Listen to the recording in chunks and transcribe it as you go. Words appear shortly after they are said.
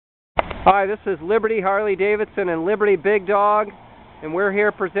Hi, this is Liberty Harley-Davidson and Liberty Big Dog, and we're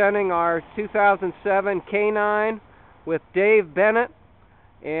here presenting our 2007 K-9 with Dave Bennett,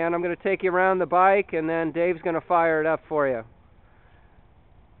 and I'm going to take you around the bike, and then Dave's going to fire it up for you.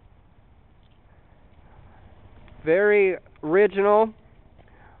 Very original.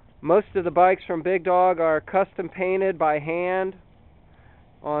 Most of the bikes from Big Dog are custom painted by hand.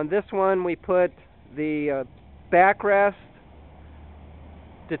 On this one we put the backrest,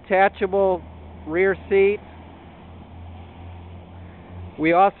 detachable rear seat.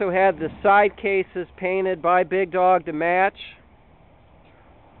 We also had the side cases painted by Big Dog to match.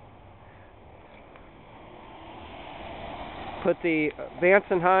 Put the Vance &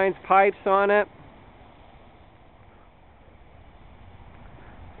 Hines pipes on it.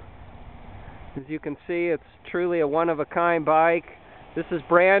 As you can see, it's truly a one-of-a-kind bike. This is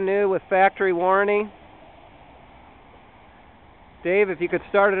brand new with factory warranty. Dave, if you could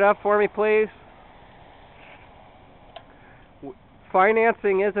start it up for me, please.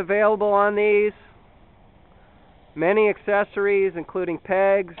 Financing is available on these. Many accessories, including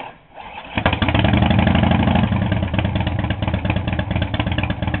pegs.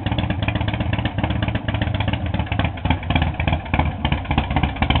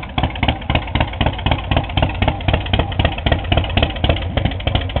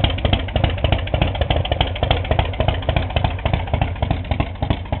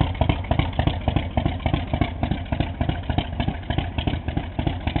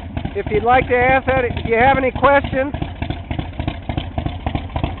 If you'd like to ask that, if you have any questions,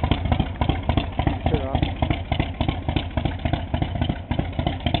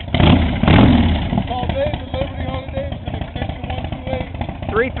 call Dave at Liberty Harley-Davidson, extension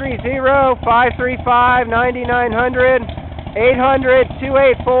 128. 330-535-9900,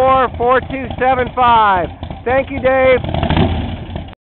 800-284-4275. Thank you, Dave.